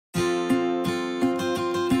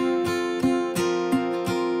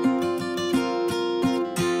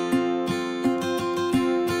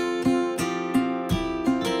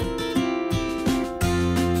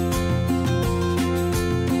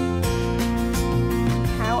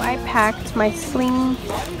packed my Sling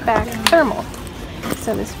back thermal.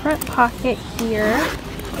 So this front pocket here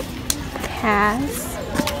has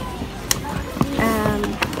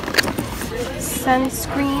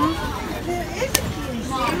sunscreen,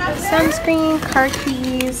 car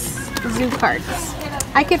keys, zoo cards.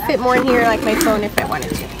 I could fit more in here, like my phone if I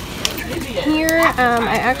wanted to. Here,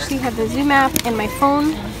 I actually have the zoo map and my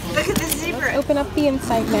phone. Look at the zipper. Let's open up the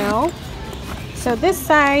inside now. So this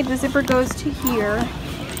side, the zipper goes to here.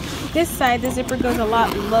 This side, the zipper goes a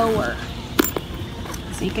lot lower.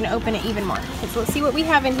 So you can open it even more. Okay, so let's see what we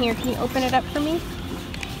have in here. Can you open it up for me?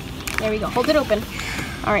 There we go. Hold it open.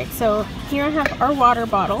 All right, so here I have our water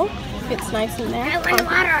bottle. Fits nice in there. I want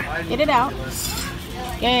water. Get it out.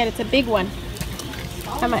 Yeah, it's a big one.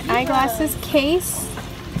 I have my eyeglasses case.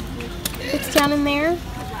 Fits down in there.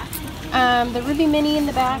 The Ruby Mini in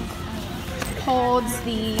the back holds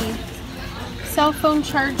the cell phone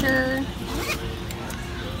charger,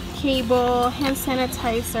 cable, hand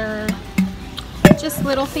sanitizer, just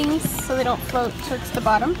little things so they don't float towards the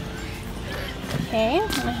bottom. Okay,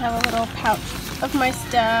 and I have a little pouch of my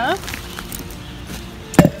stuff.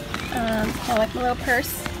 Kind of like my little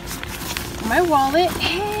purse. My wallet.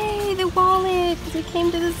 Hey, the wallet, because we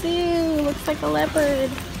came to the zoo. Looks like a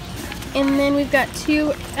leopard. And then we've got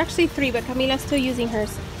two, actually three, but Camila's still using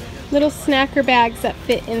hers. Little snacker bags that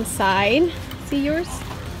fit inside. See yours?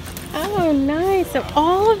 Oh, nice. So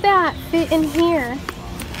all of that fit in here.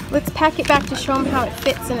 Let's pack it back to show them how it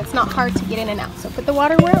fits and it's not hard to get in and out. So put the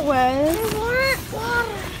water where it was. I want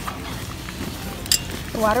water.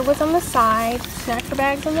 The water was on the side. Snacker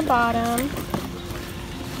bags on the bottom.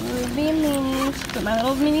 Ruby Mini. Put my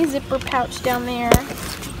little mini zipper pouch down there.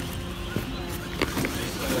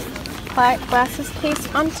 Glasses case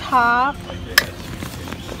on top.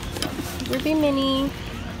 Ruby Mini.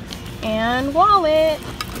 And wallet.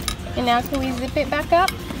 And now can we zip it back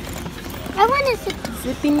up? I want to zip.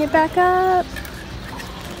 Zipping it back up.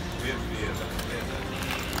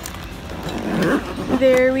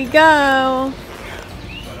 There we go.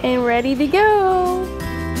 And ready to go.